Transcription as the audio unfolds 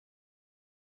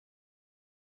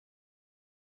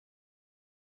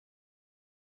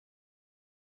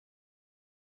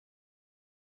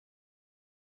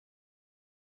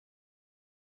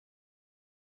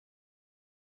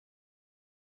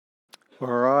All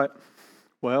right.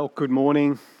 Well, good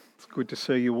morning. It's good to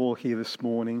see you all here this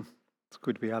morning. It's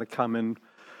good to be able to come and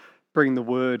bring the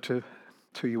word to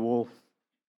you all.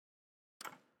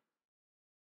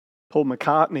 Paul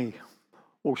McCartney,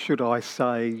 or should I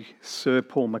say Sir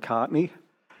Paul McCartney,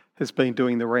 has been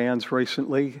doing the rounds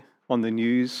recently on the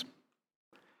news.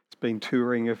 He's been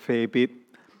touring a fair bit.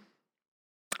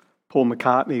 Paul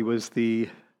McCartney was the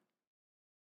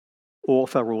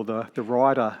author or the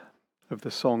writer of the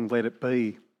song Let It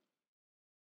Be,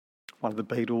 one of the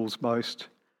Beatles' most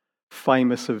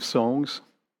famous of songs.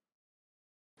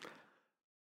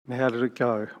 And how did it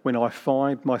go? When I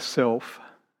find myself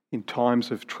in times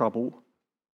of trouble,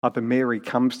 Mother Mary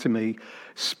comes to me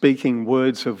speaking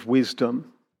words of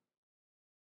wisdom.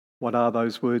 What are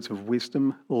those words of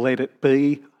wisdom? Let it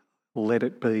be, let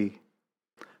it be.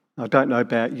 I don't know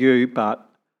about you, but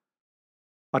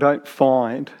I don't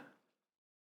find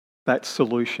that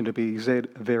solution to be a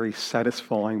very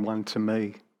satisfying one to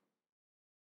me.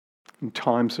 In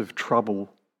times of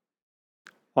trouble,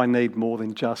 I need more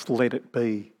than just let it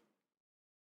be.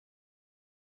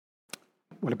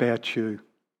 What about you?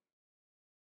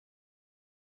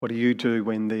 What do you do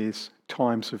when there's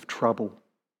times of trouble?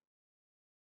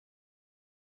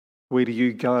 Where do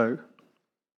you go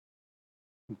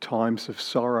in times of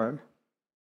sorrow,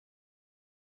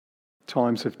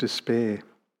 times of despair?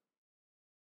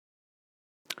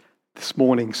 This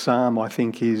morning's psalm, I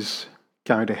think, is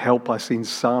going to help us in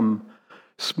some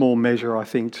small measure, I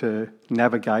think, to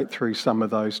navigate through some of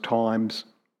those times,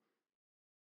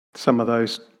 some of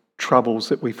those troubles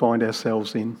that we find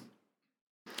ourselves in.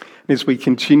 As we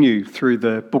continue through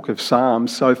the book of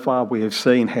Psalms, so far we have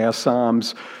seen how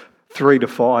Psalms 3 to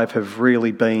 5 have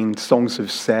really been songs of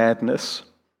sadness.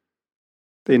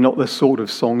 They're not the sort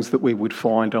of songs that we would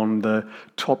find on the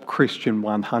Top Christian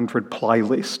 100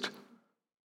 playlist.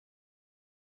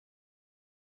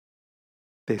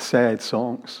 They're sad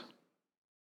songs.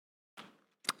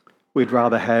 We'd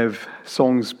rather have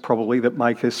songs probably that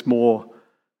make us feel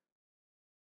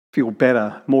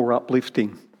better, more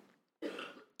uplifting.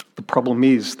 The problem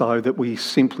is, though, that we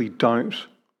simply don't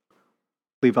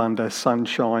live under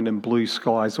sunshine and blue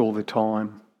skies all the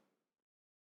time.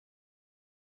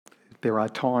 There are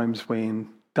times when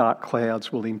dark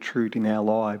clouds will intrude in our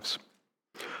lives.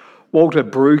 Walter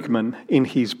Brueggemann, in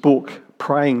his book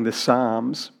Praying the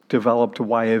Psalms, developed a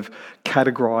way of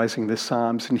categorising the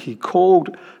Psalms, and he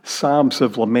called Psalms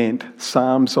of Lament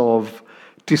Psalms of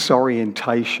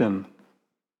disorientation.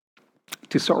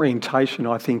 Disorientation,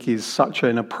 I think, is such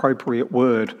an appropriate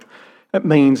word. It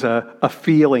means a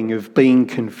feeling of being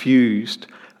confused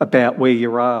about where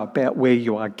you are, about where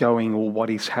you are going or what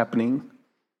is happening.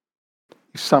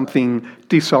 If something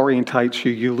disorientates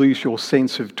you, you lose your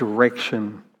sense of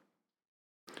direction,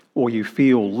 or you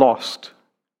feel lost.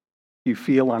 You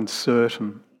feel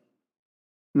uncertain.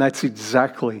 And that's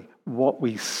exactly what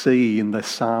we see in the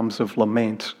Psalms of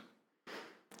Lament.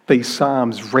 These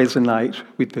Psalms resonate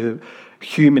with the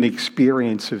human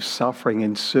experience of suffering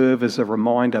and serve as a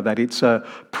reminder that it's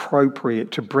appropriate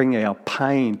to bring our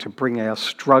pain, to bring our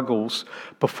struggles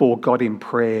before God in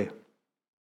prayer.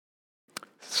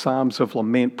 Psalms of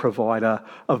Lament provide a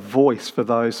voice for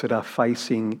those that are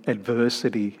facing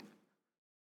adversity.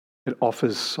 It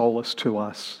offers solace to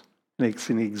us.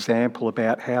 It's an example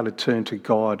about how to turn to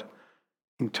God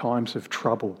in times of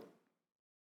trouble.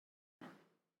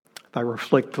 They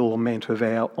reflect the lament of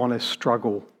our honest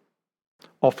struggle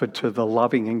offered to the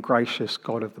loving and gracious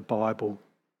God of the Bible.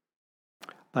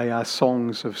 They are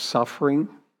songs of suffering.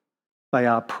 They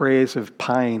are prayers of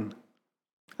pain.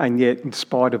 And yet, in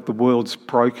spite of the world's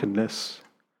brokenness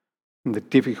and the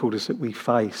difficulties that we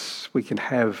face, we can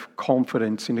have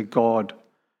confidence in a God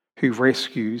who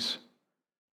rescues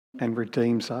and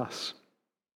redeems us.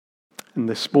 And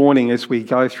this morning, as we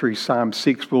go through Psalm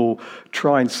 6, we'll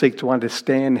try and seek to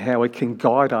understand how it can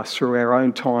guide us through our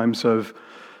own times of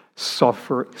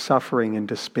suffering and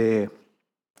despair.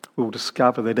 We'll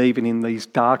discover that even in these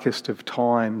darkest of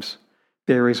times,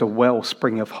 there is a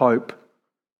wellspring of hope.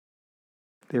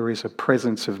 There is a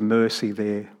presence of mercy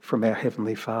there from our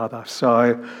Heavenly Father.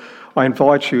 So I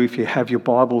invite you, if you have your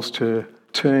Bibles, to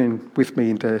turn with me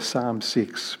into Psalm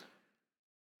 6.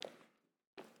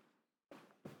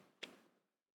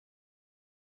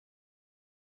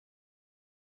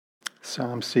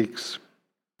 Psalm 6.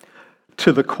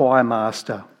 To the choir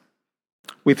master,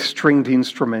 with stringed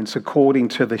instruments according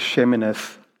to the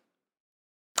Sheminith,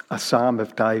 a psalm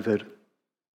of David.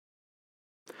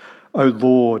 O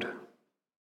Lord,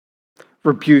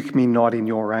 rebuke me not in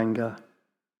your anger,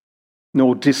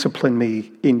 nor discipline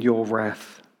me in your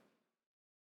wrath.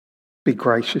 Be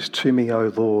gracious to me, O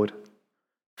Lord,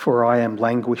 for I am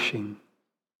languishing.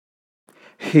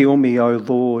 Heal me, O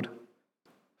Lord,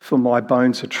 for my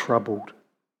bones are troubled.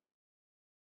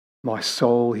 My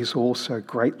soul is also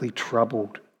greatly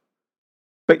troubled.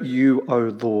 But you,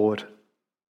 O Lord,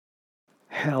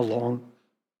 how long?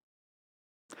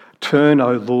 Turn,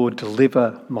 O Lord,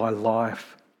 deliver my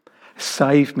life.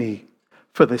 Save me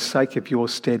for the sake of your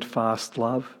steadfast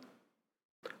love.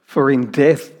 For in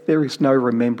death there is no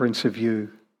remembrance of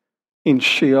you. In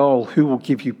Sheol, who will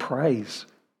give you praise?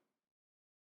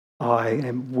 I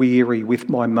am weary with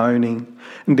my moaning,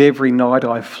 and every night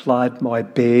I flood my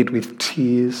bed with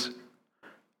tears.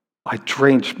 I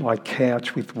drench my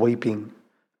couch with weeping.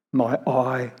 My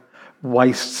eye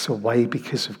wastes away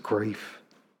because of grief.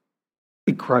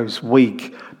 It grows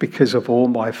weak because of all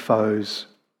my foes.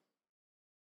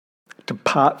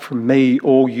 Depart from me,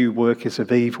 all you workers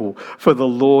of evil, for the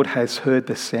Lord has heard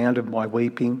the sound of my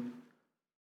weeping.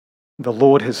 The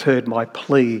Lord has heard my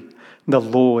plea. The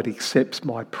Lord accepts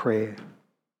my prayer.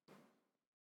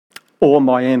 All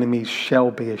my enemies shall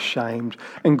be ashamed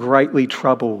and greatly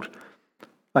troubled.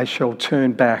 They shall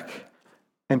turn back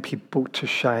and be put to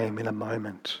shame in a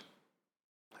moment.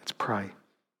 Let's pray.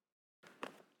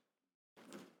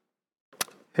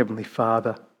 Heavenly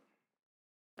Father,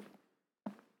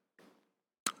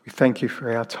 we thank you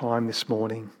for our time this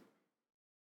morning.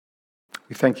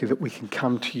 We thank you that we can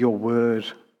come to your word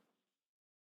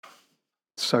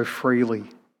so freely.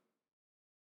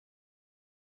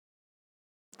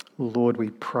 Lord, we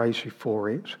praise you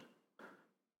for it.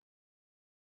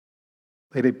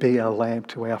 Let it be a lamp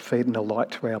to our feet and a light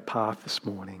to our path this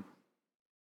morning.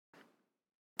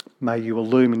 May you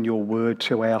illumine your word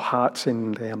to our hearts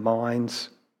and our minds.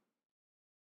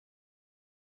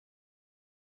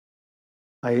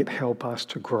 May it help us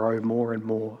to grow more and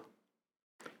more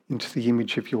into the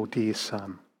image of your dear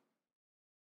Son.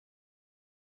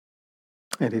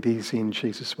 And it is in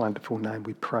Jesus' wonderful name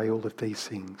we pray all of these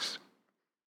things.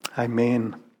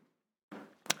 Amen.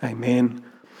 Amen.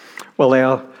 Well,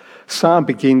 our psalm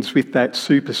begins with that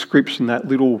superscription, that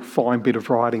little fine bit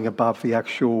of writing above the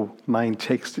actual main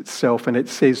text itself, and it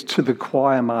says, to the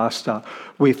choir master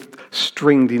with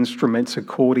stringed instruments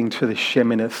according to the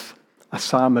Sheminith, a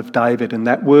psalm of David. And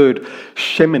that word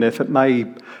Sheminith, it may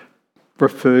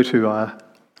refer to an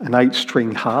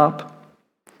 8-string harp.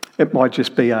 It might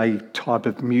just be a type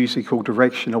of musical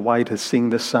direction, a way to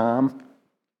sing the psalm.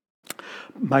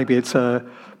 Maybe it's a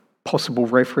possible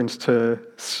reference to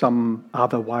some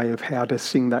other way of how to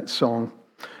sing that song.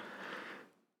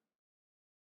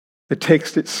 The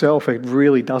text itself, it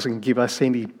really doesn't give us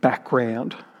any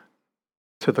background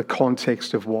to the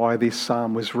context of why this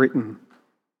psalm was written.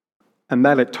 And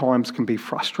that at times can be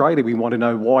frustrating. We want to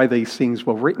know why these things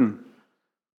were written.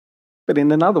 But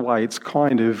in another way, it's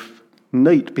kind of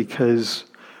neat, because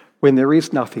when there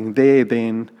is nothing there,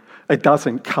 then it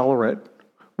doesn't colour it.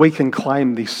 We can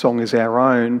claim this song as our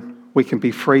own. We can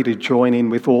be free to join in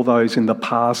with all those in the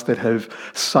past that have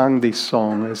sung this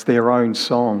song as their own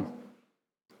song.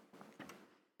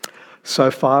 So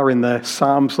far in the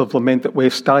Psalms of Lament that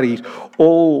we've studied,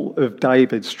 all of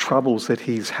David's troubles that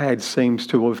he's had seems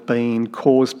to have been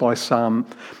caused by some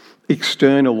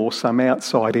external or some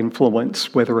outside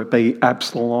influence, whether it be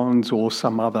Absalom's or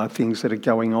some other things that are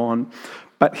going on.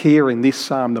 But here in this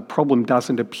psalm, the problem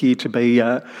doesn't appear to be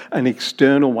an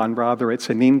external one, rather it's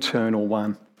an internal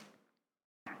one.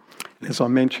 As I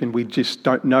mentioned, we just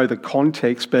don't know the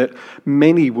context, but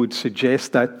many would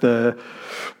suggest that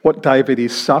what David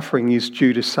is suffering is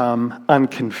due to some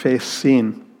unconfessed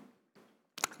sin.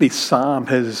 This psalm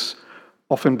has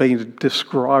often been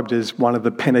described as one of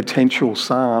the penitential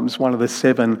psalms, one of the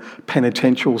 7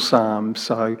 penitential psalms.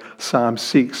 So Psalm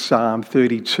 6, Psalm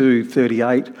 32,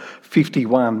 38,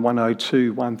 51,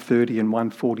 102, 130 and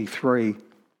 143.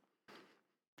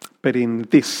 But in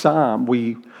this psalm,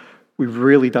 we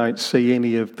really don't see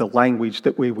any of the language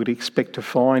that we would expect to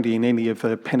find in any of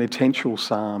the penitential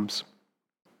psalms.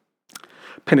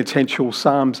 Penitential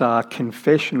psalms are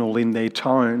confessional in their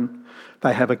tone.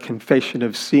 They have a confession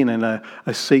of sin and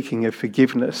a seeking of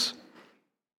forgiveness.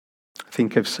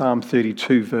 Think of Psalm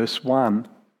 32 verse 1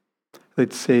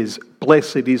 that says,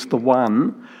 "Blessed is the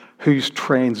one whose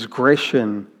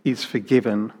transgression is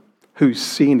forgiven, whose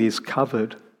sin is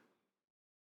covered."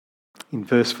 In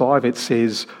verse 5 it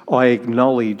says, "I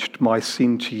acknowledged my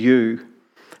sin to you,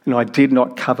 and I did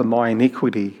not cover my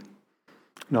iniquity.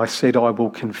 And I said, I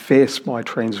will confess my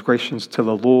transgressions to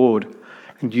the Lord,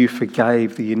 and you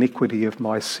forgave the iniquity of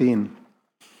my sin."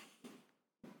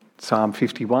 Psalm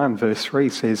 51 verse 3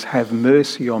 says, "Have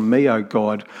mercy on me, O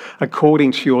God,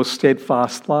 according to your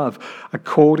steadfast love,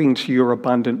 according to your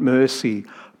abundant mercy.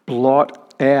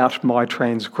 Blot out my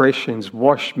transgressions,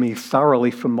 wash me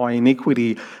thoroughly from my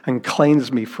iniquity, and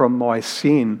cleanse me from my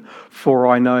sin. For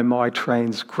I know my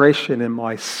transgression and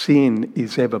my sin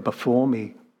is ever before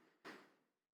me.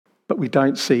 But we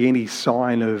don't see any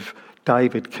sign of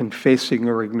David confessing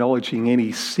or acknowledging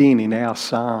any sin in our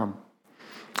psalm.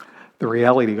 The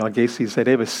reality, I guess, is that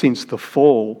ever since the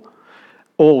fall,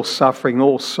 all suffering,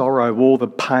 all sorrow, all the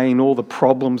pain, all the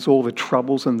problems, all the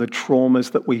troubles and the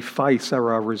traumas that we face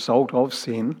are a result of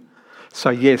sin.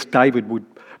 So yes, David would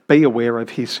be aware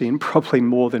of his sin, probably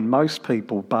more than most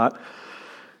people, but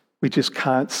we just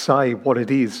can't say what it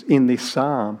is in this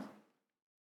psalm.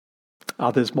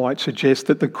 Others might suggest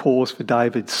that the cause for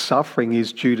David's suffering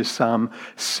is due to some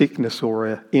sickness or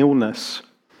an illness.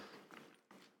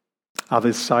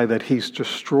 Others say that he's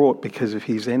distraught because of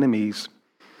his enemies.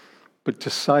 But to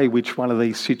say which one of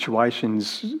these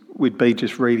situations would be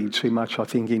just reading too much, I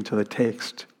think, into the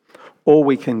text. All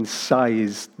we can say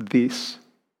is this: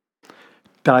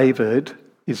 David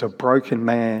is a broken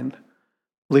man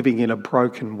living in a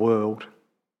broken world.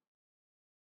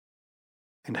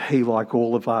 And he, like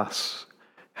all of us,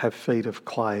 have feet of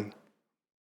clay.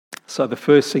 So the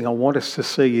first thing I want us to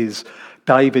see is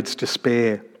David's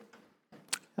despair.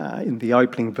 In the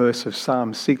opening verse of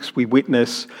Psalm 6, we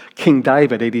witness King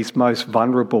David at his most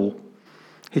vulnerable.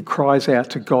 He cries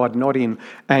out to God, not in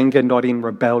anger, not in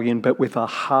rebellion, but with a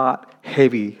heart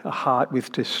heavy, a heart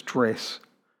with distress,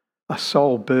 a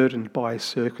soul burdened by his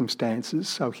circumstances.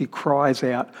 So he cries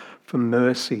out for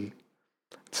mercy.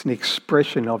 It's an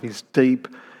expression of his deep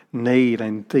need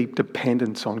and deep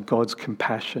dependence on God's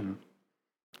compassion.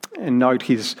 And note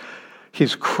his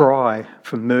cry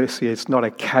for mercy, it's not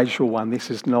a casual one.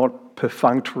 This is not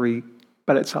perfunctory,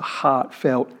 but it's a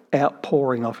heartfelt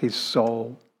outpouring of his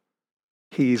soul.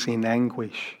 He is in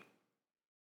anguish.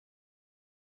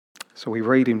 So we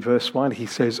read in verse 1, he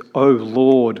says, "O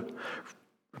Lord,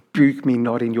 rebuke me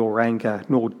not in your anger,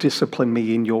 nor discipline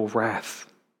me in your wrath."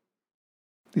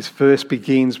 This verse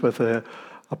begins with a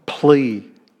plea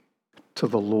to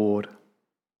the Lord.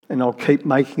 And I'll keep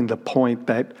making the point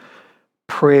that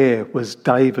prayer was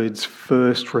David's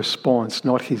first response,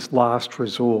 not his last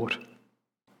resort.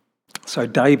 So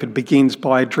David begins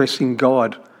by addressing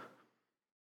God.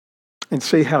 And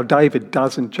see how David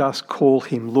doesn't just call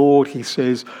him Lord, he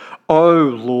says, "O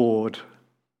Lord."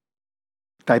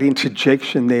 That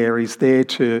interjection there is there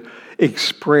to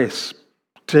express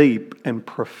deep and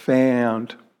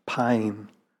profound pain.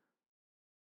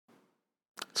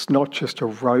 It's not just a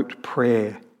rote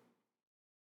prayer.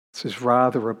 This is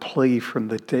rather a plea from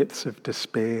the depths of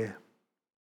despair.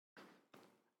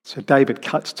 So David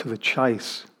cuts to the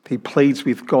chase. He pleads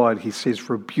with God. He says,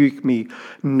 "Rebuke me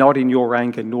not in your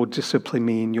anger, nor discipline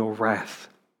me in your wrath."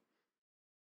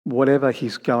 Whatever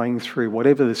he's going through,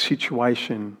 whatever the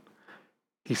situation,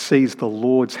 he sees the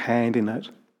Lord's hand in it.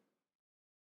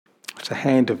 It's a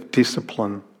hand of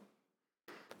discipline.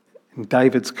 And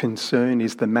David's concern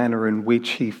is the manner in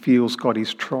which he feels God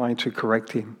is trying to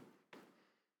correct him.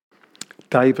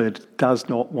 David does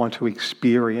not want to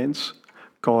experience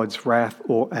God's wrath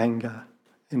or anger,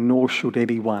 and nor should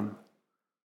anyone.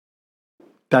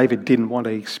 David didn't want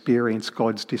to experience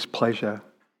God's displeasure.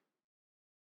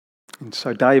 And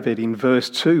so David, in verse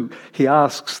 2, he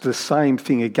asks the same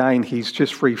thing again. He's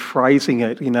just rephrasing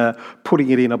it,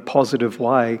 putting it in a positive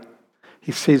way.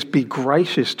 He says, "Be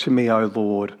gracious to me, O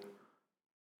Lord."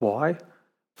 Why?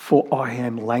 "For I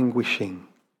am languishing."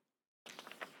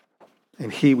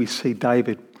 And here we see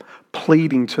David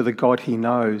pleading to the God he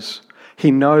knows. He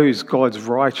knows God's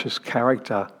righteous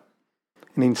character.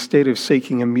 And instead of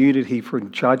seeking immunity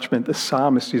from judgment, the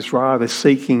psalmist is rather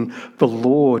seeking the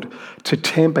Lord to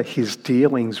temper his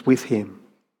dealings with him.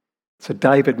 So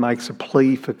David makes a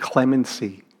plea for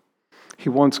clemency. He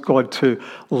wants God to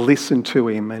listen to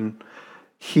him and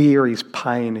hear his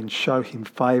pain and show him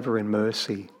favour and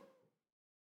mercy.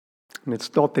 And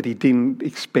it's not that he didn't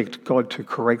expect God to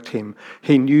correct him.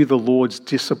 He knew the Lord's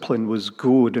discipline was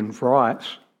good and right.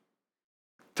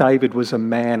 David was a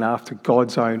man after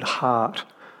God's own heart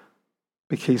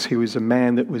because he was a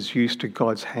man that was used to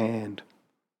God's hand.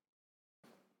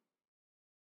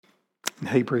 In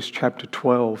Hebrews chapter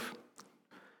 12,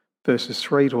 verses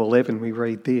 3 to 11, we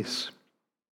read this: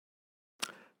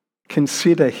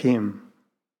 "Consider him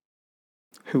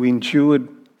who endured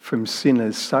from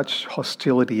sinners such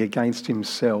hostility against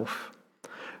himself,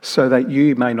 so that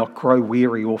you may not grow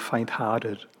weary or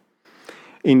faint-hearted.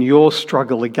 In your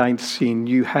struggle against sin,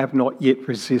 you have not yet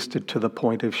resisted to the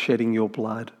point of shedding your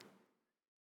blood.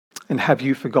 And have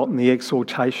you forgotten the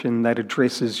exhortation that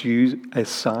addresses you as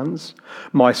sons?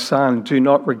 My son, do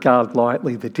not regard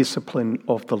lightly the discipline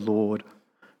of the Lord,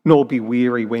 nor be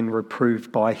weary when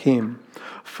reproved by him.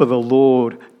 For the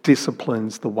Lord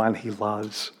disciplines the one he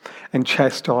loves and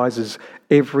chastises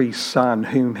every son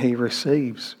whom he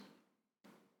receives.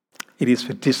 It is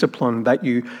for discipline that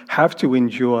you have to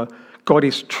endure. God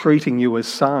is treating you as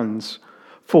sons.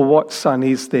 For what son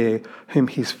is there whom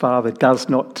his father does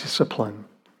not discipline?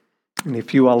 And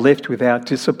if you are left without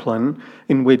discipline,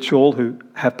 in which all who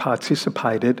have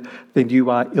participated, then you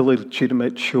are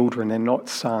illegitimate children and not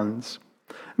sons.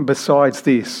 And besides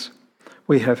this,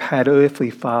 we have had earthly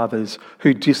fathers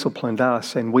who disciplined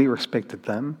us, and we respected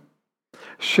them.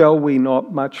 Shall we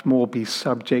not much more be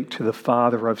subject to the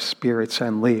Father of spirits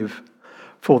and live?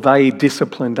 For they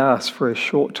disciplined us for a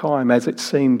short time as it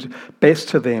seemed best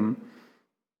to them,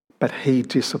 but he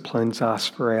disciplines us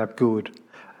for our good,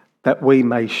 that we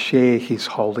may share his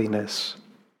holiness.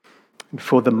 And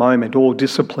for the moment, all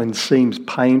discipline seems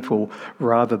painful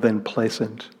rather than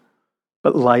pleasant,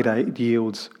 but later it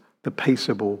yields the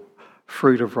peaceable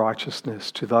fruit of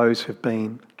righteousness to those who've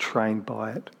been trained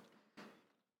by it.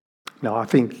 Now, I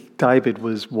think David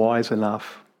was wise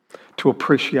enough to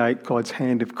appreciate God's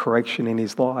hand of correction in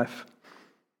his life.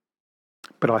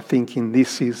 But I think in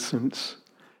this instance,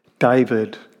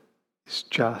 David is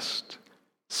just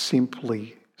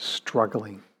simply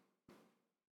struggling.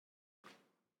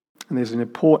 And there's an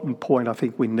important point I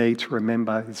think we need to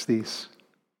remember is this.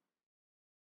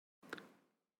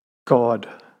 God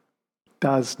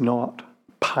does not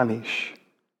punish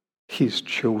his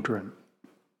children.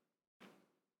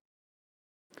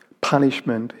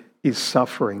 Punishment is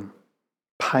suffering,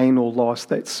 pain or loss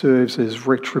that serves as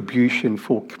retribution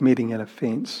for committing an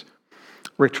offence.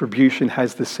 Retribution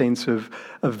has the sense of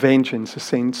vengeance, a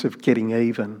sense of getting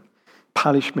even.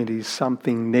 Punishment is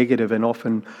something negative and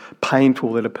often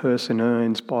painful that a person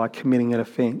earns by committing an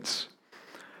offence.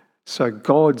 So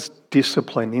God's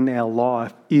discipline in our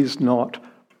life is not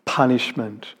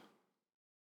punishment.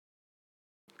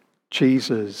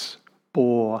 Jesus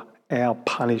bore our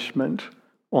punishment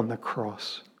on the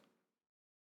cross.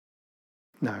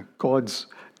 No, God's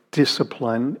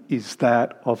discipline is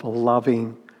that of a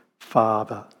loving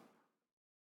Father.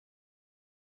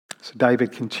 So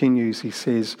David continues, he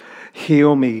says,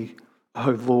 "Heal me,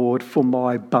 O Lord, for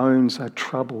my bones are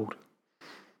troubled."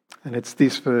 And it's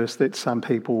this verse that some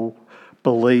people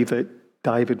believe that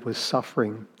David was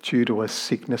suffering due to a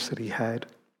sickness that he had.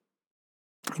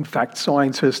 In fact,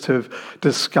 scientists have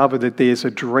discovered that there's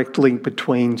a direct link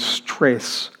between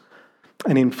stress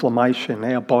and inflammation.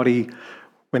 Our body,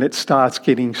 when it starts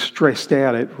getting stressed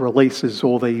out, it releases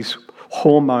all these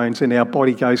hormones and our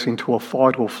body goes into a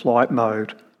fight or flight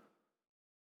mode.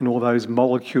 And all those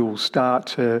molecules start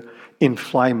to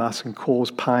inflame us and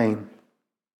cause pain.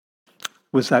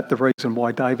 Was that the reason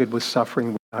why David was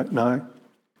suffering? We don't know.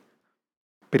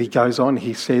 But he goes on,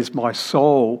 he says, "My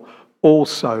soul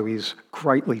also is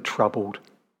greatly troubled."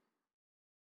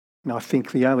 And I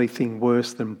think the only thing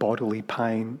worse than bodily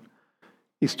pain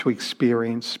is to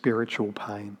experience spiritual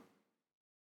pain.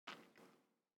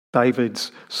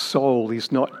 David's soul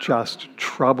is not just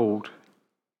troubled,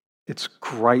 it's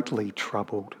greatly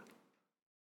troubled.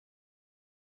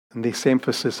 And this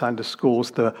emphasis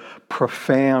underscores the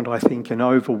profound, I think, and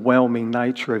overwhelming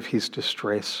nature of his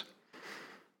distress.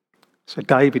 So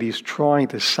David is trying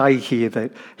to say here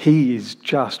that he is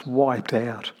just wiped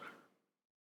out.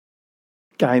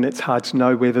 Again, it's hard to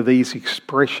know whether these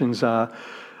expressions are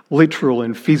literal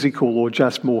and physical or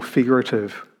just more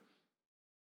figurative.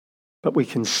 But we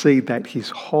can see that his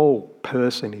whole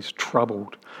person is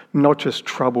troubled. Not just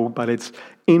troubled, but it's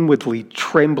inwardly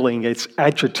trembling, it's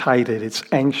agitated, it's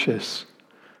anxious.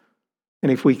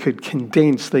 And if we could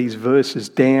condense these verses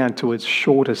down to its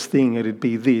shortest thing, it'd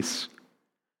be this.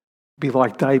 It'd be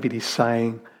like David is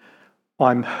saying,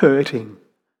 "I'm hurting.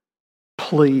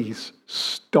 Please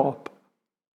stop."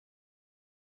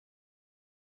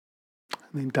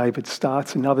 And then David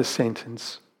starts another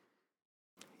sentence.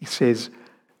 He says,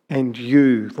 "And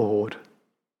you, Lord."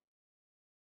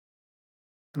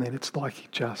 And then it's like he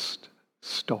just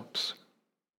stops.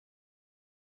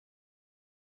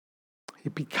 He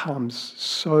becomes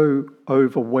so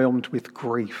overwhelmed with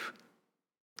grief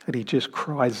that he just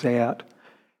cries out,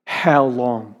 "How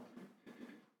long?"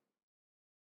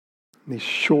 And this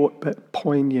short but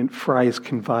poignant phrase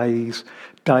conveys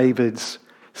David's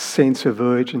sense of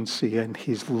urgency and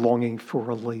his longing for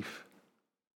relief.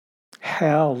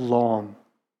 How long?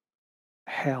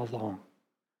 How long?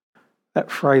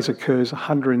 That phrase occurs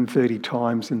 130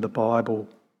 times in the Bible.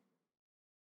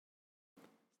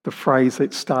 The phrase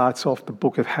that starts off the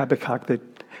book of Habakkuk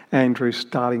that Andrew's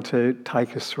starting to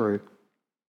take us through.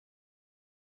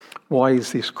 Why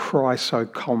is this cry so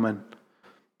common?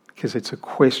 because it's a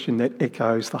question that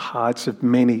echoes the hearts of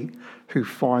many who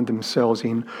find themselves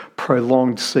in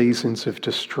prolonged seasons of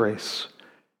distress.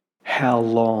 How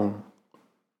long?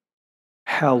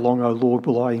 How long, O Lord,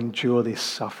 will I endure this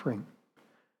suffering?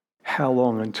 How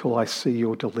long until I see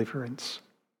your deliverance?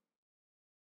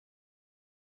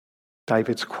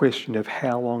 David's question of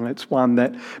how long, it's one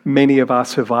that many of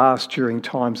us have asked during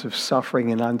times of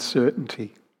suffering and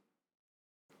uncertainty.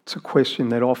 It's a question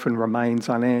that often remains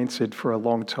unanswered for a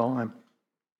long time.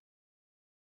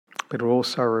 But it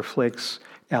also reflects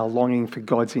our longing for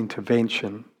God's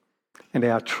intervention and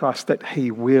our trust that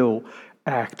He will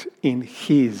act in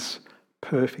His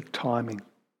perfect timing.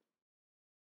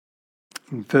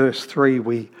 In verse 3,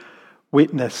 we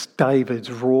witness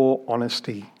David's raw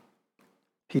honesty.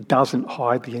 He doesn't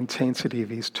hide the intensity of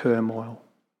his turmoil.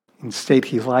 Instead,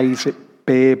 he lays it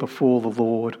bare before the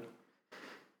Lord.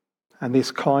 And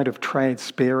this kind of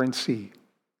transparency,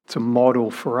 it's a model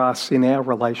for us in our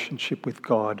relationship with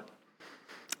God.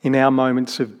 In our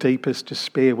moments of deepest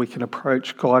despair, we can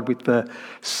approach God with the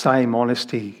same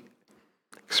honesty,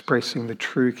 expressing the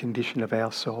true condition of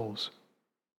our souls.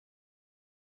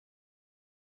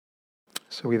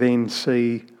 So we then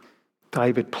see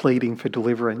David pleading for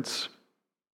deliverance.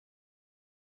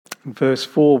 In verse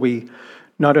 4, we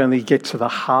not only get to the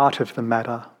heart of the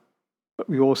matter, but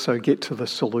we also get to the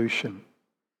solution.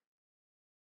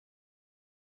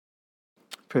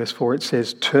 Verse 4, it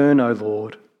says, "Turn, O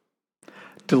Lord,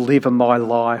 deliver my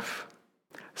life,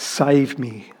 save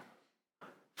me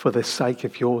for the sake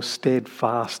of your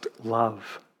steadfast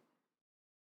love."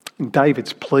 And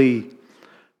David's plea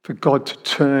for God to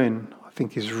turn, I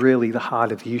think, is really the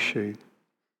heart of the issue.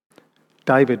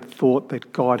 David thought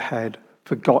that God had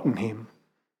forgotten him,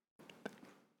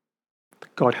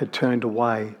 that God had turned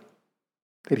away,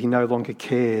 that he no longer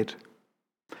cared.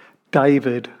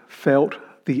 David felt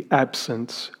the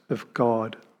absence of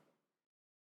God.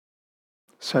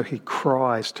 So he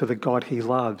cries to the God he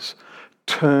loves,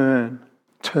 turn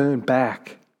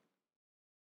back.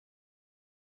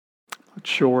 Not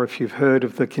sure if you've heard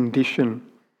of the condition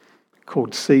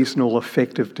called seasonal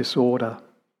affective disorder,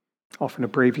 often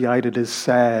abbreviated as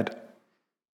SAD.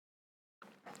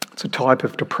 It's a type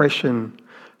of depression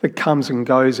that comes and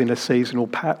goes in a seasonal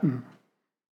pattern.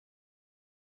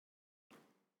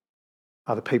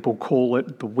 Other people call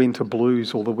it the winter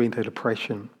blues or the winter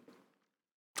depression,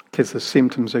 because the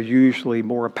symptoms are usually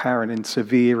more apparent and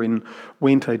severe in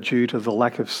winter due to the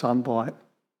lack of sunlight.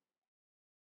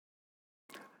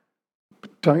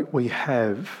 But don't we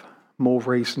have more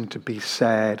reason to be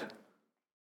sad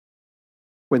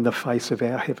when the face of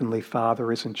our Heavenly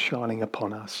Father isn't shining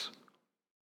upon us?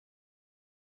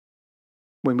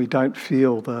 When we don't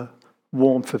feel the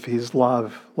warmth of His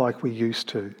love like we used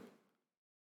to?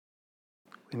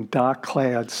 When dark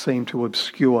clouds seem to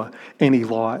obscure any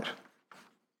light?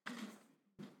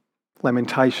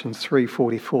 Lamentations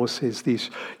 3:44 says this,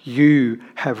 "You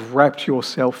have wrapped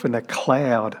yourself in a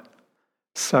cloud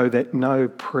so that no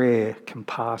prayer can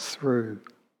pass through."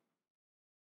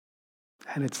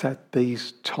 And it's at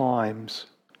these times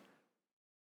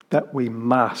that we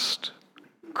must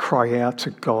cry out to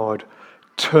God,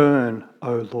 "Turn,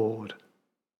 O Lord."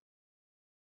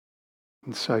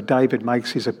 And so David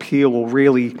makes his appeal, or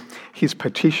really his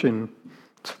petition,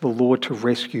 to the Lord to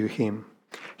rescue him.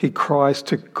 He cries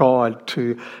to God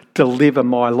to deliver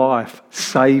my life,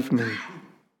 save me.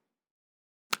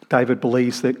 David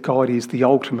believes that God is the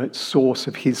ultimate source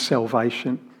of his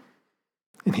salvation.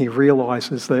 And he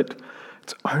realises that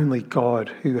it's only God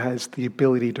who has the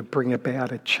ability to bring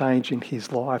about a change in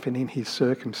his life and in his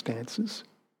circumstances.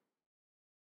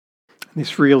 And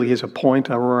this really is a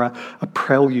pointer or a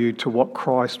prelude to what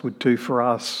Christ would do for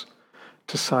us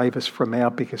to save us from our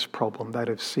biggest problem, that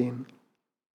of sin.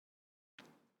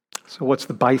 So what's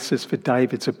the basis for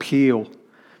David's appeal?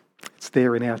 It's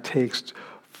there in our text.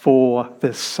 For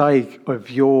the sake of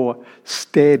your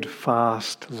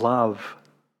steadfast love.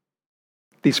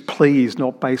 This plea is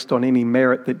not based on any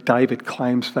merit that David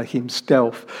claims for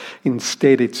himself.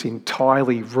 Instead, it's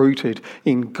entirely rooted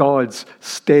in God's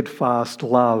steadfast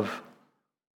love.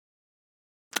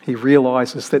 He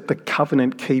realises that the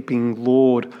covenant-keeping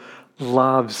Lord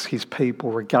loves his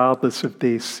people regardless of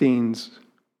their sins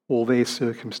or their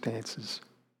circumstances.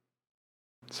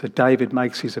 So David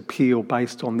makes his appeal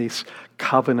based on this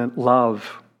covenant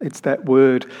love. It's that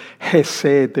word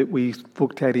hesed that we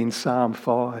looked at in Psalm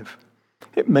 5.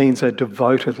 It means a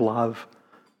devoted love,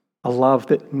 a love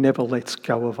that never lets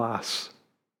go of us.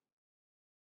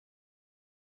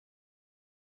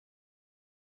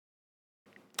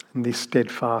 And this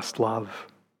steadfast love,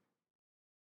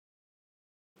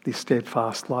 This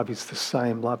steadfast love is the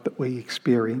same love that we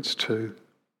experience too.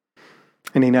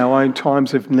 And in our own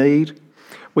times of need,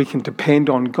 we can depend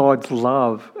on God's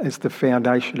love as the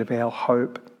foundation of our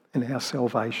hope and our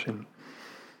salvation.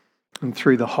 And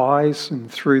through the highs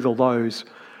and through the lows,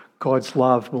 God's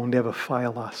love will never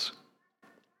fail us.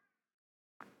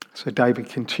 So David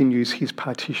continues his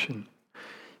partition.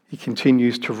 He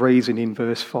continues to reason in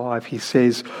verse 5. He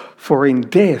says, "For in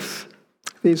death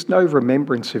there's no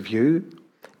remembrance of you.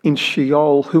 In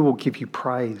Sheol, who will give you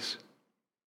praise?"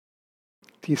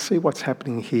 Do you see what's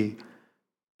happening here?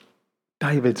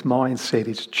 David's mindset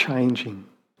is changing.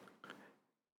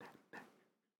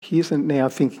 He isn't now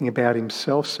thinking about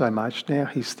himself so much. Now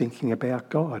he's thinking about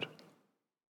God.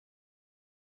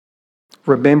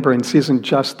 Remembrance isn't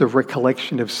just the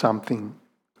recollection of something.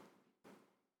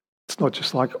 It's not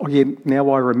just like, oh yeah,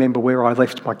 now I remember where I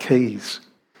left my keys.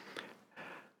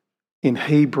 In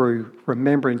Hebrew,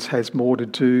 remembrance has more to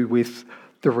do with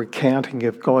the recounting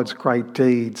of God's great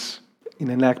deeds in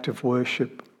an act of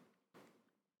worship.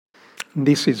 And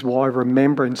this is why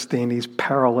remembrance then is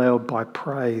paralleled by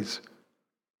praise.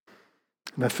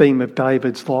 And the theme of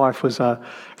David's life was a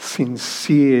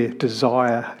sincere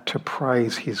desire to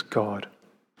praise his God.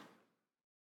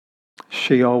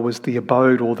 Sheol was the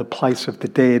abode or the place of the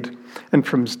dead. And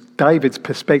from David's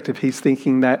perspective, he's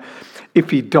thinking that if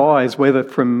he dies, whether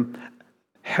from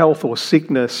health or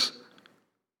sickness,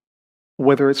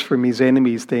 whether it's from his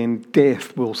enemies, then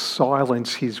death will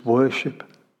silence his worship.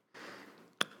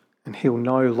 And he'll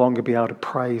no longer be able to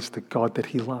praise the God that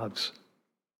he loves.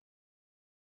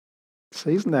 So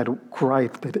isn't that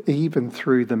great that even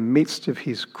through the midst of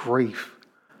his grief,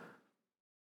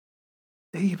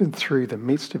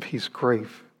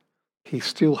 he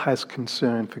still has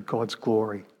concern for God's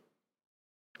glory.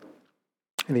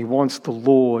 And he wants the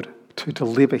Lord to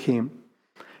deliver him,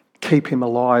 keep him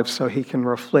alive so he can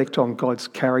reflect on God's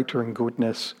character and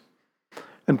goodness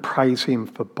and praise him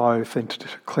for both and to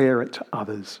declare it to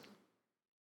others.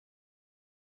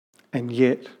 And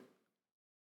yet,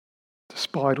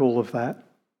 despite all of that,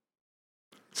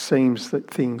 it seems that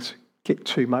things get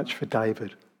too much for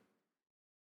David.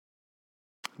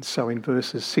 And so in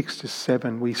verses 6 to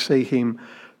 7, we see him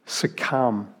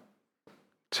succumb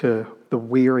to the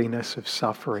weariness of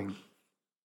suffering,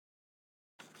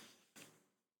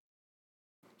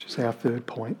 which is our third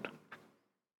point.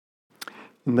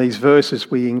 In these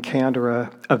verses, we encounter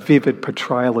a vivid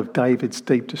portrayal of David's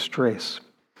deep distress.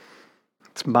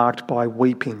 It's marked by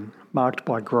weeping, marked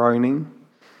by groaning.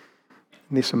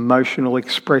 And this emotional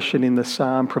expression in the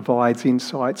psalm provides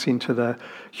insights into the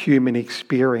human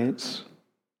experience,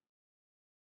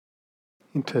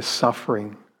 into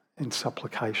suffering and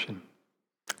supplication.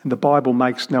 And the Bible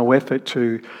makes no effort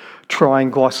to try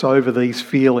and gloss over these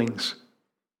feelings.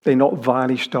 They're not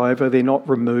varnished over, they're not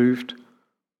removed,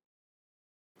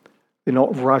 they're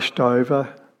not rushed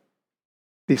over.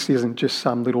 This isn't just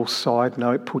some little side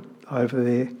note put over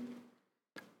there.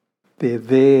 They're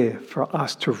there for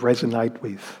us to resonate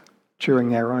with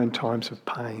during our own times of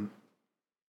pain.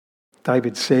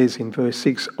 David says in verse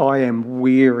 6, "I am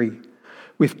weary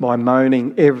with my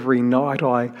moaning. Every night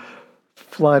I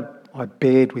flood my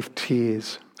bed with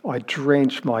tears. I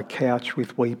drench my couch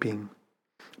with weeping.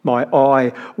 My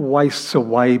eye wastes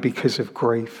away because of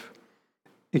grief.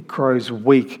 It grows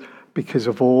weak because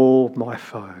of all my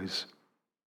foes."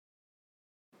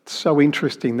 It's so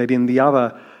interesting that in the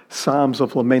other Psalms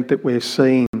of lament that we've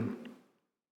seen,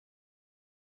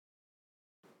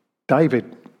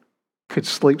 David could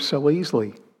sleep so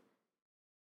easily.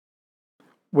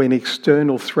 When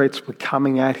external threats were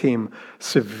coming at him,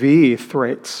 severe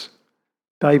threats,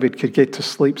 David could get to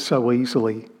sleep so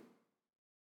easily.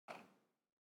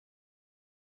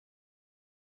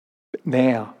 But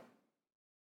now,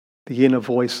 the inner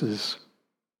voices,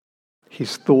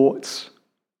 his thoughts,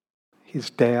 his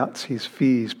doubts, his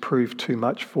fears prove too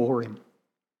much for him.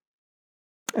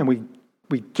 And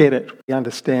we get it. We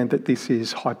understand that this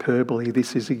is hyperbole,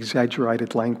 this is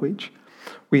exaggerated language.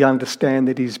 We understand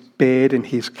that his bed and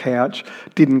his couch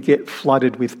didn't get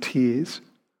flooded with tears.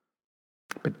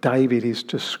 But David is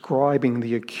describing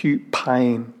the acute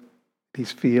pain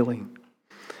he's feeling.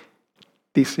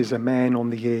 This is a man on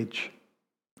the edge.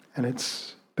 And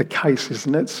it's the case,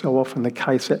 isn't it? So often the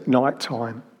case at night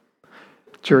time,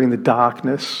 during the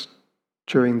darkness,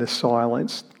 during the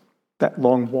silence, that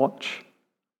long watch,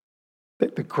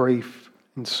 that the grief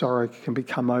and sorrow can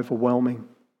become overwhelming.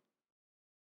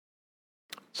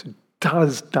 So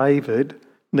does David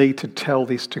need to tell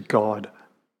this to God?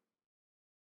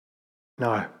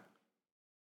 No.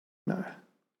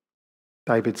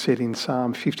 David said in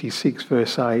Psalm 56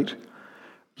 verse 8,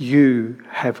 You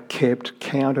have kept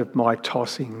count of my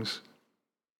tossings.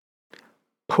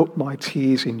 Put my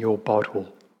tears in your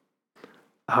bottle.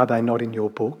 Are they not in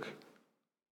your book?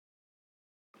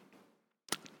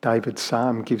 David's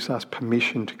psalm gives us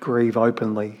permission to grieve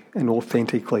openly and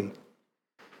authentically.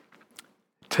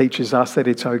 It teaches us that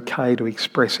it's okay to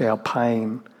express our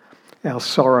pain, our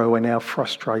sorrow and our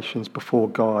frustrations before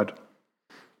God.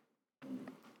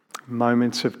 In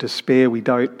moments of despair, we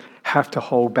don't have to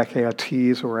hold back our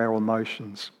tears or our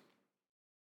emotions.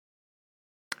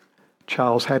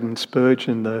 Charles Haddon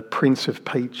Spurgeon, the Prince of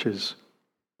Peaches,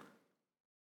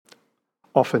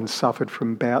 often suffered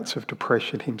from bouts of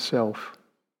depression himself.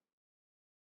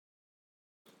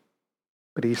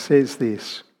 But he says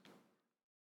this: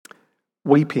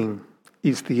 weeping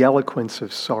is the eloquence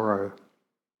of sorrow.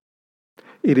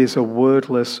 It is a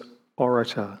wordless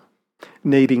orator,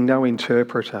 needing no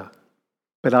interpreter,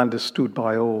 but understood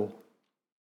by all.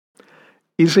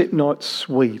 Is it not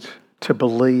sweet to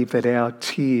believe that our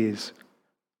tears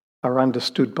are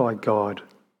understood by God,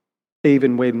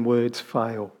 even when words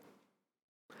fail?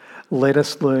 Let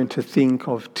us learn to think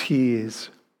of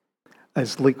tears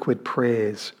as liquid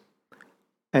prayers,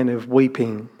 and of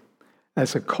weeping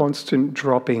as a constant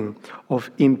dropping of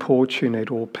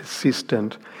importunate or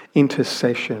persistent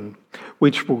intercession,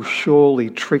 which will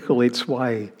surely trickle its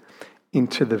way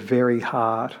into the very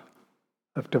heart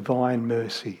of divine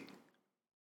mercy.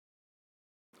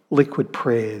 Liquid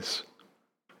prayers.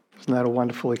 Isn't that a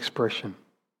wonderful expression?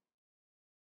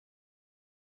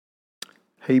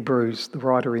 Hebrews, the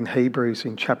writer in Hebrews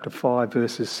in chapter 5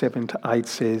 verses 7 to 8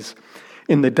 says,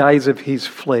 in the days of his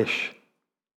flesh,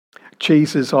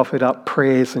 Jesus offered up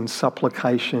prayers and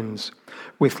supplications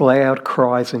with loud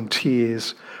cries and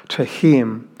tears to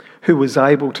him who was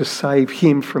able to save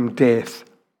him from death,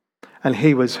 and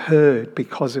he was heard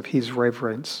because of his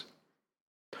reverence.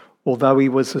 Although he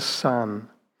was a son,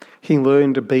 he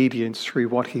learned obedience through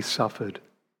what he suffered.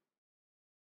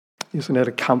 Isn't it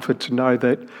a comfort to know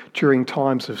that during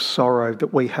times of sorrow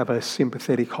that we have a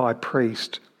sympathetic high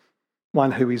priest,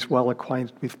 one who is well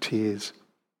acquainted with tears?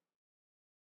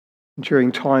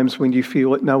 During times when you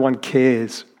feel that no one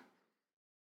cares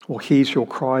or hears your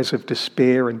cries of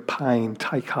despair and pain,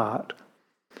 take heart.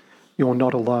 You're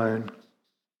not alone.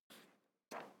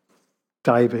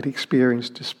 David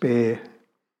experienced despair,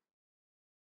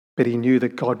 but he knew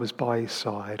that God was by his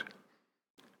side.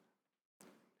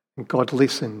 And God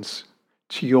listens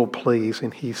to your pleas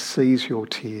and he sees your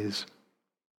tears.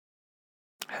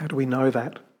 How do we know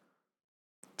that?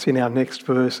 It's in our next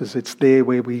verses. It's there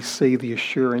where we see the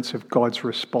assurance of God's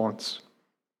response.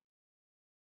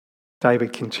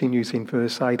 David continues in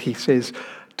verse 8. He says,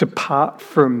 depart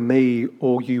from me,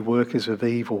 all you workers of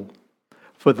evil,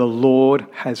 for the Lord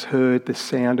has heard the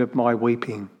sound of my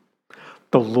weeping.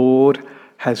 The Lord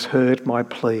has heard my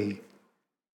plea,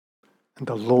 and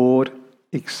the Lord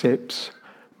accepts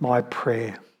my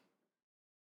prayer.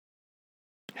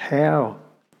 How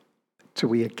do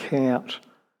we account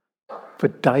for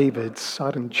David's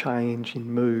sudden change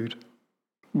in mood?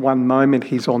 One moment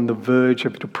he's on the verge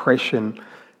of depression,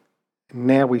 and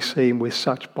now we see him with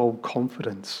such bold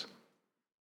confidence.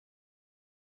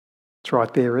 It's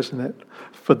right there, isn't it?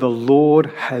 For the Lord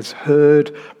has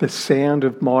heard the sound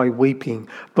of my weeping.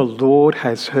 The Lord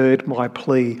has heard my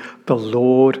plea. The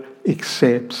Lord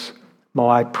accepts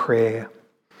my prayer.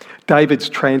 David's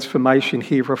transformation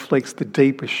here reflects the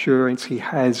deep assurance he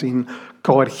has in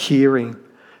God hearing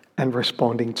and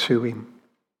responding to him.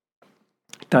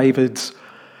 David's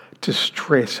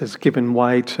distress has given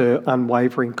way to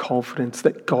unwavering confidence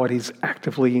that God is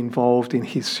actively involved in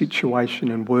his situation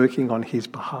and working on his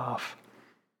behalf.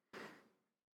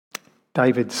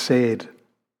 David said,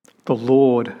 the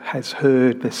Lord has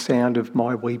heard the sound of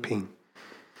my weeping.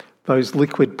 Those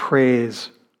liquid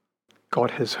prayers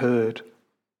God has heard,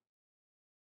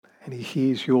 and he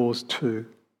hears yours too.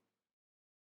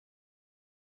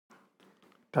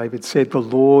 David said, the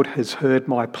Lord has heard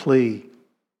my plea.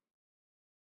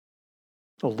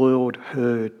 The Lord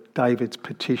heard David's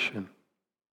petition,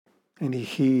 and he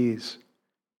hears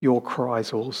your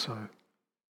cries also.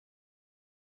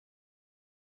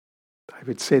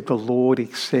 David said, the Lord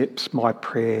accepts my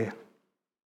prayer.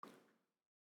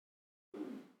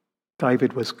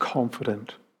 David was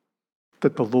confident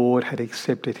that the Lord had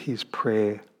accepted his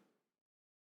prayer.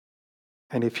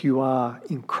 And if you are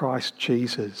in Christ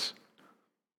Jesus,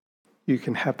 you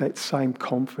can have that same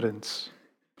confidence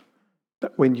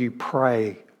that when you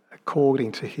pray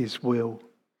according to his will,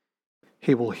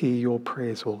 he will hear your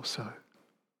prayers also.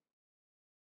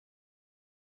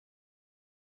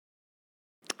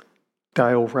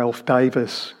 Dale Ralph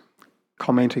Davis,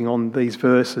 commenting on these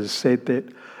verses, said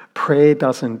that Prayer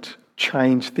doesn't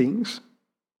change things,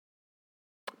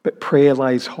 but prayer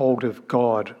lays hold of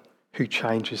God who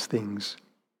changes things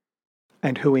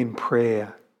and who in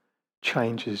prayer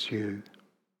changes you.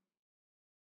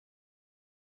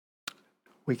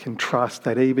 We can trust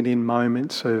that even in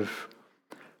moments of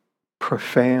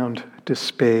profound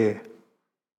despair,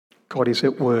 God is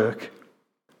at work,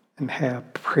 and our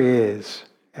prayers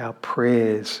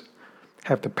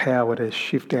have the power to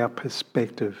shift our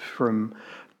perspective from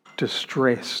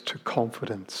distress to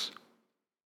confidence.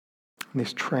 And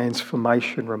this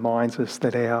transformation reminds us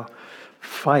that our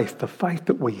faith, the faith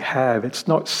that we have, it's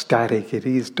not static, it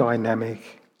is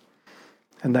dynamic.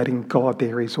 And that in God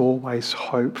there is always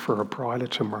hope for a brighter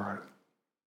tomorrow.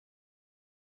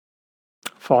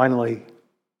 Finally,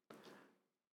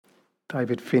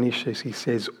 David finishes, he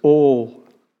says, "All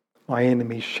my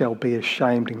enemies shall be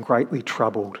ashamed and greatly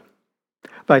troubled.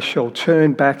 They shall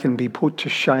turn back and be put to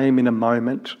shame in a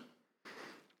moment."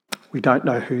 We don't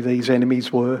know who these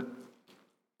enemies were.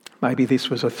 Maybe this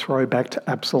was a throwback to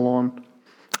Absalom.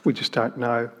 We just don't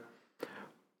know.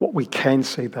 What we can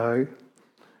see though,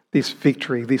 this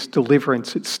victory, this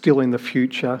deliverance, it's still in the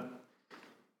future,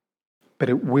 but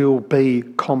it will be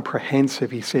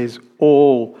comprehensive. He says,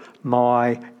 "All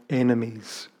my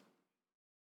enemies."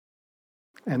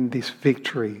 And this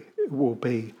victory will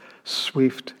be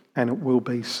swift and it will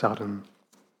be sudden.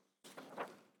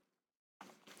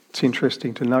 It's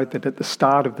interesting to note that at the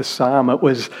start of the psalm, it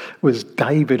was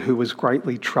David who was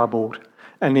greatly troubled,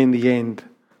 and in the end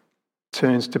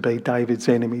turns to be David's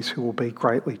enemies who will be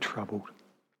greatly troubled.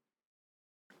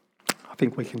 I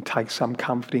think we can take some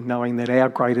comfort in knowing that our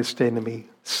greatest enemy,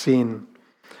 sin,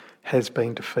 has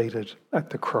been defeated at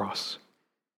the cross.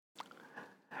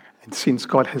 And since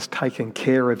God has taken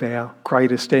care of our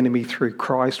greatest enemy through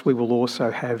Christ, we will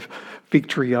also have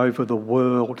victory over the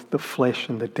world, the flesh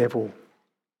and the devil.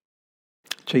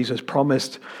 Jesus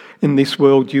promised, "In this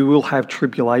world you will have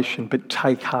tribulation, but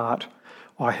take heart,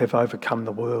 I have overcome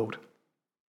the world."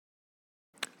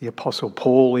 The Apostle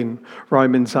Paul in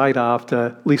Romans 8,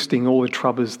 after listing all the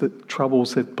troubles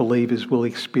that believers will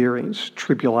experience,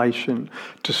 tribulation,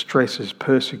 distresses,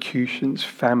 persecutions,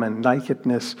 famine,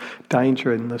 nakedness,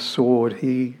 danger and the sword,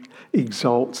 he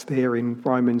exalts there in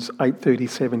Romans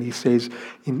 8:37, he says,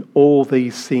 "In all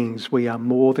these things we are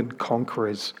more than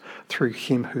conquerors through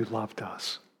him who loved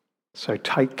us." So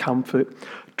take comfort,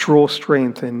 draw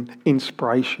strength and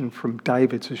inspiration from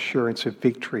David's assurance of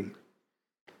victory.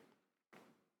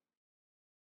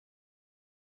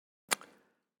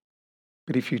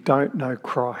 But if you don't know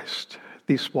Christ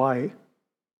this way,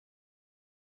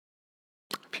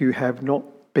 if you have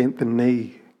not bent the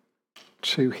knee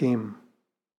to him,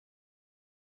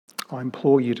 I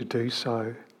implore you to do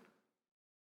so.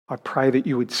 I pray that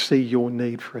you would see your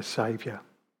need for a Saviour,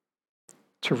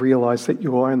 to realise that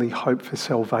your only hope for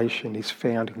salvation is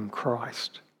found in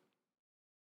Christ.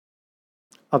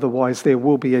 Otherwise, there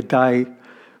will be a day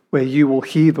where you will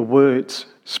hear the words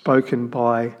spoken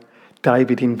by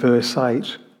David in verse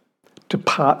 8,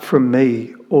 "Depart from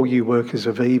me, all you workers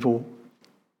of evil."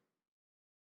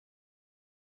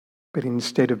 But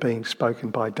instead of being spoken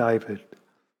by David,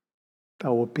 they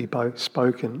will be both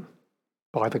spoken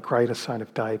by the greater Son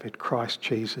of David, Christ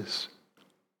Jesus.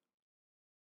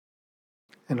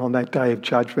 And on that day of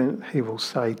judgment, he will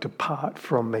say, "Depart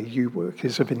from me, you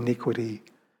workers of iniquity.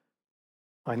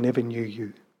 I never knew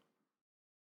you."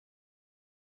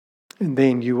 And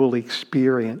then you will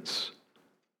experience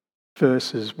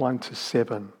verses 1 to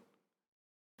 7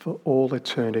 for all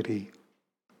eternity.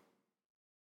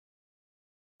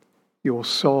 Your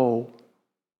soul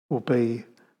will be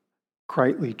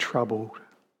greatly troubled.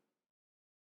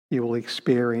 You will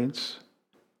experience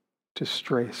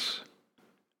distress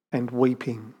and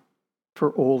weeping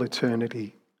for all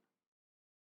eternity.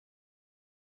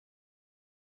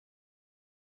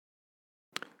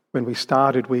 When we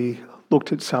started, we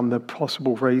looked at some of the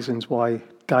possible reasons why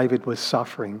David was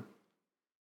suffering.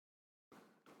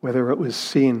 Whether it was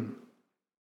sin,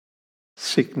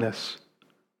 sickness,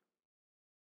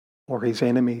 or his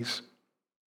enemies.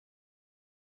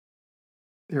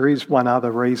 There is one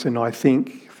other reason I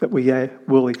think that we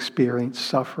will experience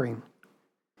suffering.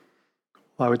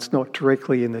 Though it's not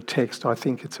directly in the text, I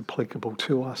think it's applicable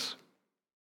to us.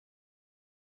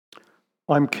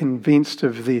 I'm convinced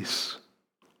of this,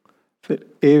 that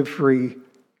everyone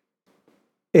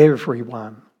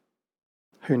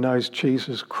who knows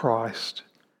Jesus Christ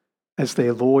as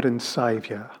their Lord and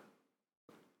Saviour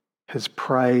has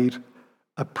prayed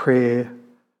a prayer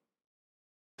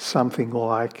something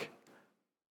like,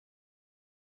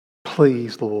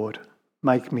 "Please, Lord,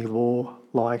 make me more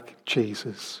like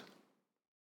Jesus."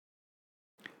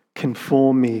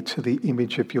 Conform me to the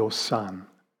image of your Son.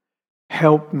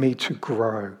 Help me to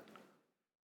grow.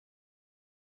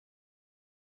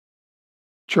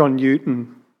 John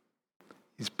Newton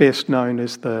is best known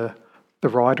as the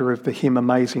writer of the hymn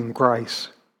Amazing Grace.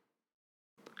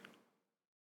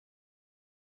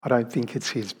 I don't think it's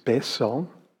his best song.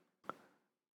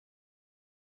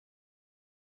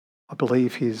 I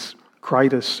believe his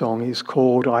greatest song is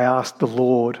called I Asked the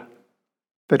Lord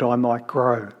That I Might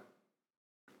Grow.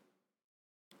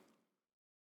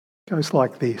 It goes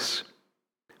like this.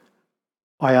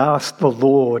 I asked the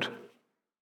Lord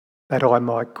that I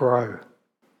might grow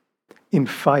in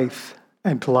faith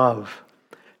and love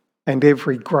and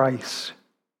every grace,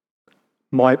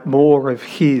 might more of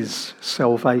his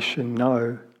salvation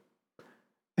know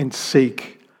and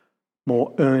seek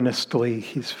more earnestly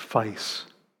his face.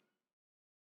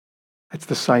 It's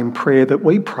the same prayer that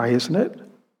we pray, isn't it?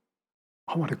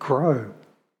 I want to grow.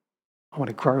 I want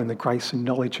to grow in the grace and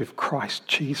knowledge of Christ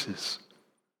Jesus.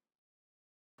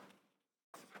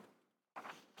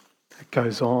 It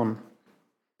goes on.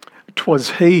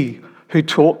 'Twas he who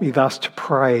taught me thus to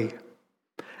pray,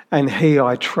 and he,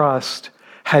 I trust,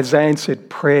 has answered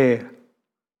prayer,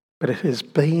 but it has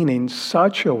been in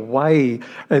such a way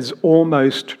as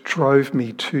almost drove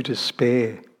me to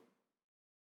despair.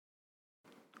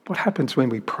 What happens when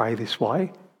we pray this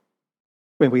way?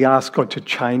 When we ask God to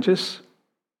change us?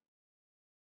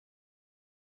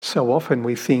 So often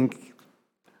we think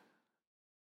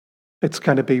it's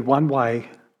going to be one way,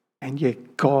 and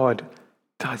yet God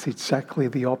does exactly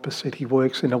the opposite. He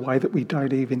works in a way that we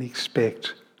don't even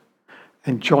expect.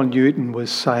 And John Newton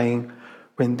was saying,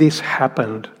 when this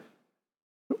happened,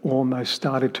 it almost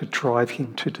started to drive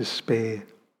him to despair.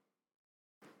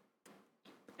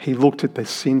 He looked at the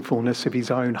sinfulness of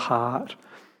his own heart,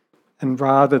 and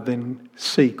rather than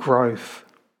see growth,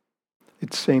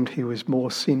 it seemed he was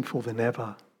more sinful than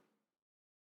ever.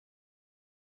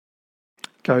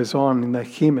 It goes on in the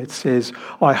hymn, it says,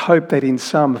 I hope that in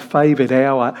some favoured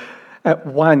hour at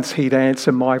once he'd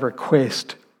answer my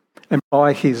request, and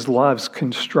by his love's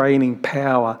constraining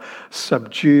power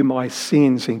subdue my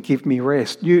sins and give me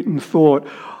rest. Newton thought,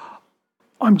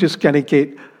 I'm just going to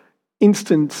get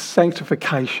instant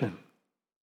sanctification.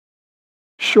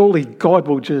 Surely God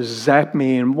will just zap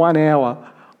me in 1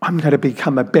 hour. I'm going to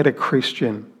become a better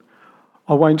Christian.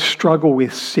 I won't struggle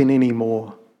with sin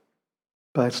anymore.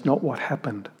 But that's not what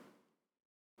happened.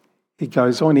 He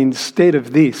goes on, instead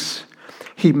of this,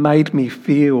 he made me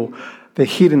feel the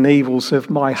hidden evils of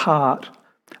my heart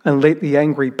and let the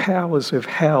angry powers of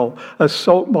hell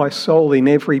assault my soul in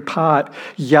every part.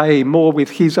 Yea, more with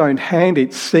his own hand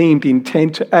it seemed,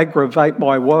 intent to aggravate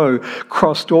my woe,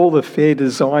 crossed all the fair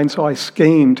designs I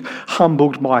schemed,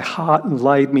 humbled my heart and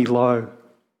laid me low.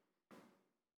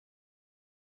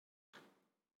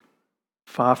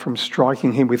 Far from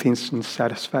striking him with instant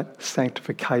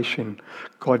sanctification,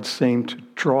 God seemed to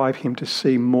drive him to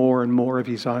see more and more of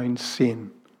his own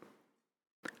sin.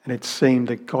 And it seemed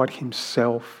that God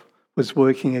himself was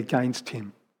working against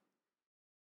him.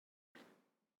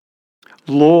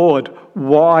 Lord,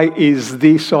 why is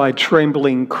this? I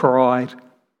trembling cried.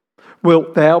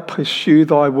 Wilt thou pursue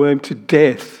thy worm to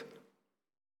death?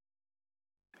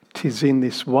 'Tis in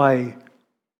this way,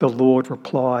 the Lord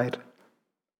replied,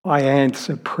 I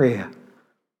answer prayer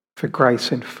for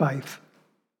grace and faith.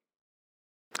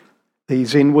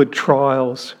 These inward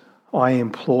trials I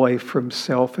employ from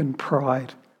self and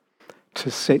pride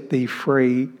to set thee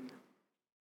free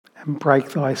and break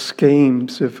thy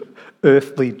schemes of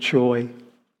earthly joy,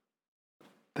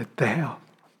 that thou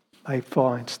may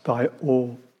find thy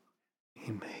all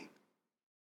in me.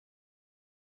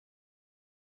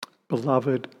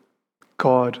 Beloved,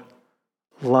 God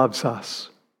loves us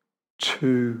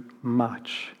too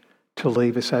much to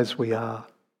leave us as we are.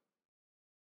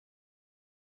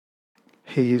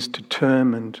 He is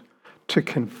determined to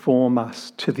conform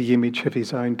us to the image of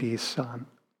his own dear Son.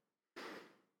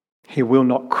 He will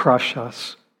not crush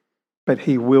us, but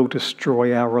he will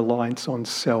destroy our reliance on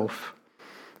self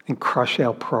and crush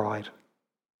our pride.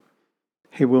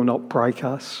 He will not break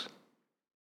us,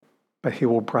 but he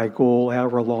will break all our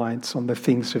reliance on the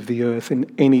things of the earth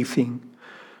and anything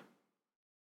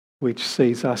which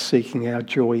sees us seeking our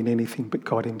joy in anything but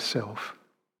God himself.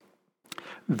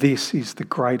 This is the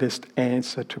greatest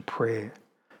answer to prayer,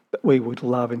 that we would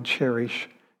love and cherish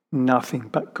nothing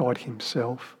but God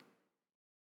himself.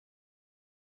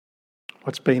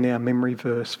 What's been our memory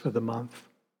verse for the month?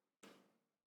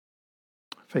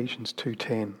 Ephesians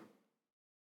 2:10.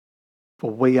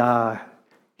 For we are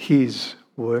his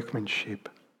workmanship.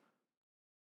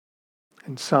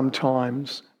 And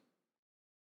sometimes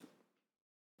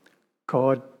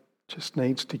God just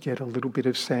needs to get a little bit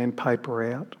of sandpaper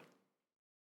out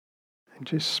and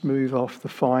just smooth off the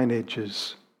fine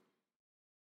edges.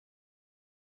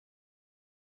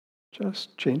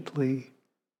 Just gently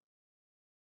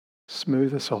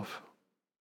smooth us off.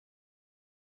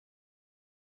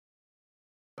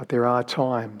 But there are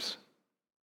times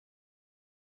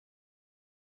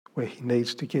where he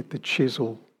needs to get the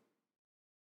chisel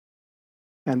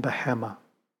and the hammer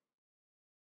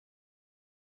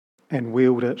and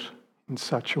wield it in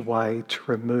such a way to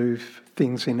remove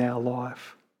things in our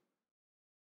life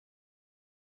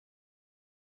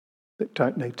that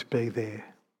don't need to be there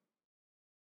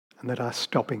and that are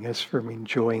stopping us from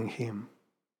enjoying him.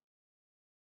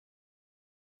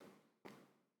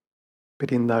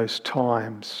 But in those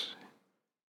times,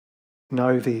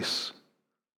 know this,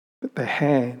 that the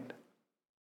hand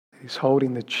that is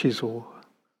holding the chisel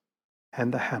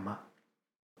and the hammer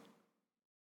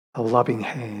are loving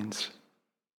hands.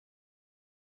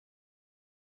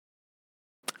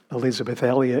 Elizabeth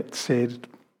Elliot said,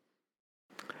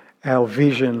 "Our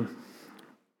vision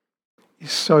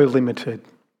is so limited,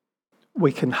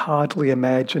 we can hardly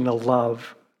imagine a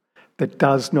love that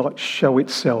does not show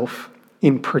itself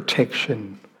in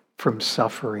protection from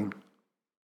suffering.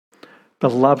 The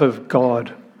love of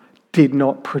God did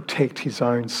not protect his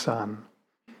own Son,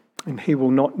 and he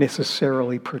will not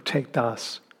necessarily protect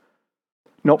us,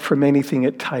 not from anything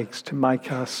it takes to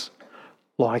make us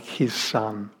like his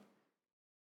Son.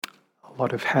 A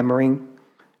lot of hammering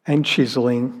and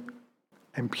chiseling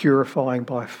and purifying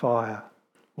by fire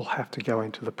will have to go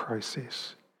into the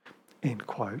process." End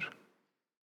quote.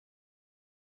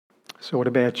 So what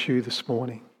about you this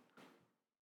morning?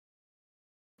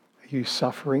 Are you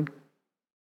suffering?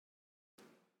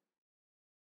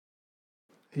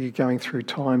 Are you going through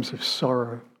times of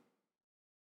sorrow?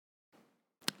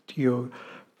 Do you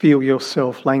feel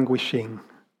yourself languishing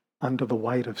under the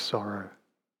weight of sorrow?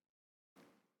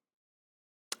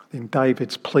 Then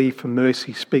David's plea for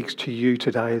mercy speaks to you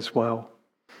today as well.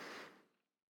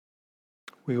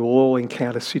 We will all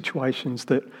encounter situations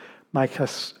that make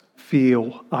us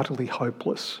feel utterly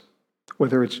hopeless,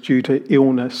 whether it's due to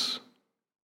illness,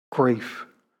 grief,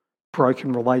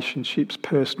 broken relationships,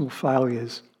 personal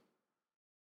failures.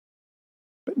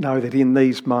 But know that in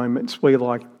these moments, we,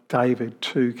 like David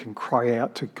too, can cry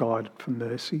out to God for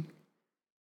mercy.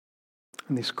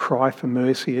 And this cry for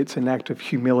mercy, it's an act of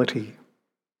humility,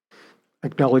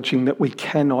 acknowledging that we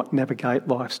cannot navigate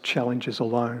life's challenges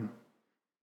alone.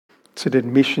 It's an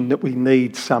admission that we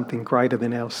need something greater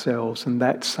than ourselves, and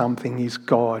that something is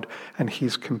God and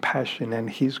his compassion and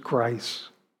his grace.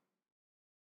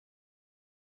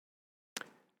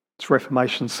 It's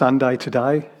Reformation Sunday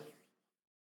today,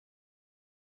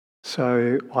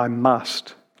 so I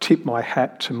must tip my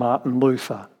hat to Martin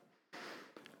Luther.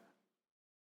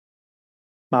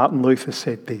 Martin Luther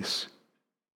said this,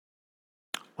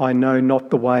 "I know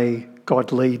not the way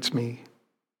God leads me,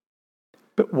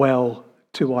 but well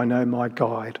do I know my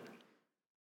guide."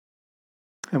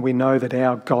 And we know that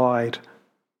our guide,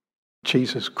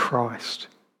 Jesus Christ,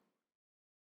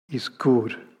 is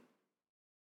good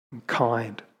and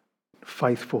kind,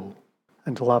 faithful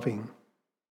and loving.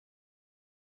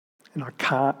 And I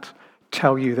can't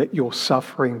tell you that your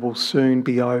suffering will soon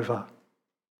be over.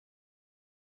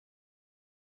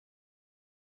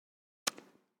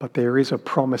 But there is a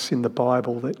promise in the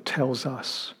Bible that tells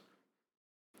us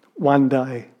one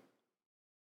day,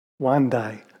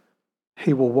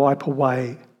 he will wipe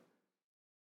away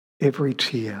every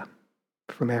tear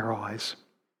from our eyes.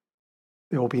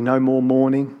 There will be no more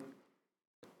mourning.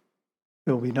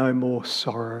 There will be no more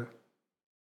sorrow.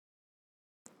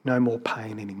 No more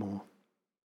pain anymore.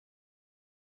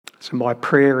 So my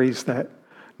prayer is that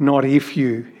not if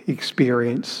you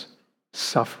experience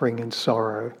suffering and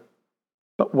sorrow,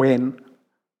 but when,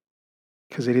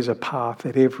 because it is a path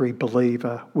that every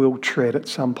believer will tread at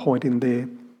some point in their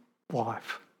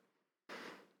life.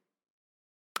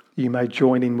 You may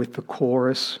join in with the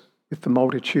chorus, with the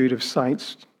multitude of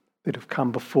saints that have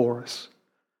come before us,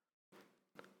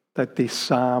 that this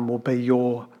psalm will be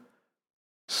your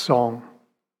song,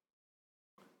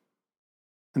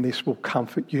 and this will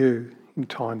comfort you in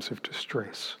times of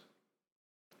distress.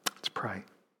 Let's pray.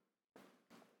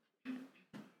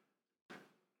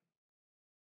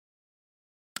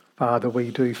 Father,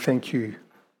 we do thank you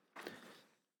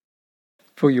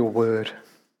for your word.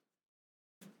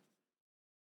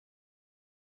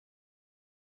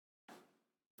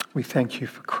 We thank you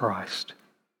for Christ,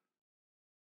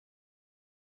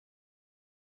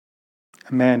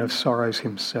 a man of sorrows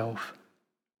himself,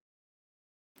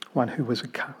 one who was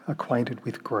acquainted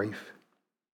with grief.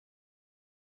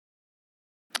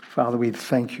 Father, we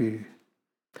thank you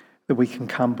that we can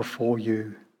come before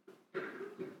you.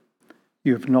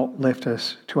 You have not left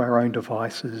us to our own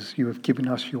devices. You have given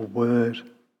us your word.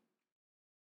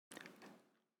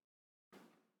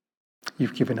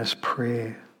 You've given us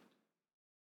prayer.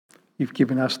 You've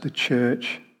given us the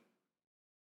church.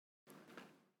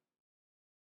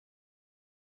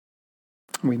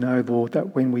 We know, Lord,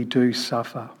 that when we do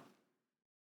suffer,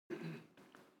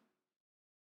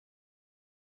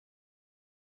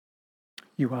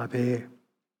 you are there.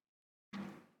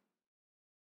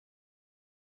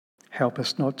 Help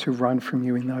us not to run from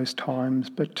you in those times,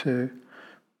 but to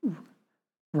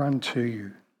run to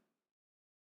you.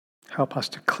 Help us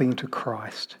to cling to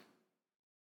Christ,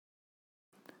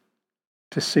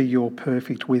 to see your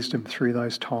perfect wisdom through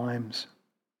those times.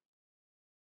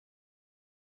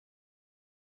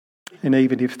 And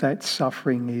even if that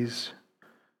suffering is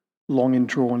long and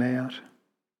drawn out,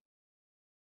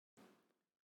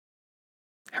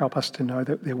 help us to know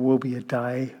that there will be a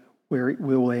day where it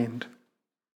will end.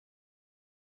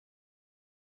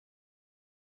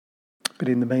 But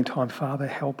in the meantime, Father,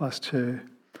 help us to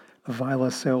avail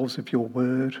ourselves of your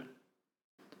word,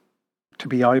 to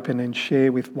be open and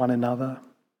share with one another,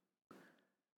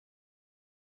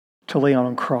 to lean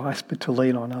on Christ, but to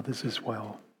lean on others as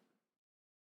well.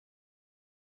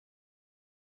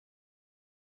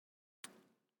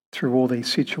 Through all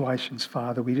these situations,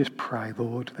 Father, we just pray,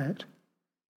 Lord, that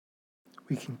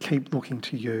we can keep looking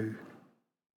to you,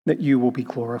 that you will be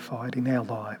glorified in our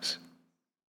lives.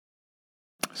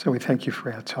 So we thank you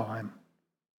for our time.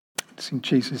 It's in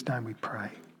Jesus' name we pray.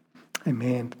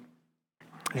 Amen.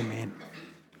 Amen.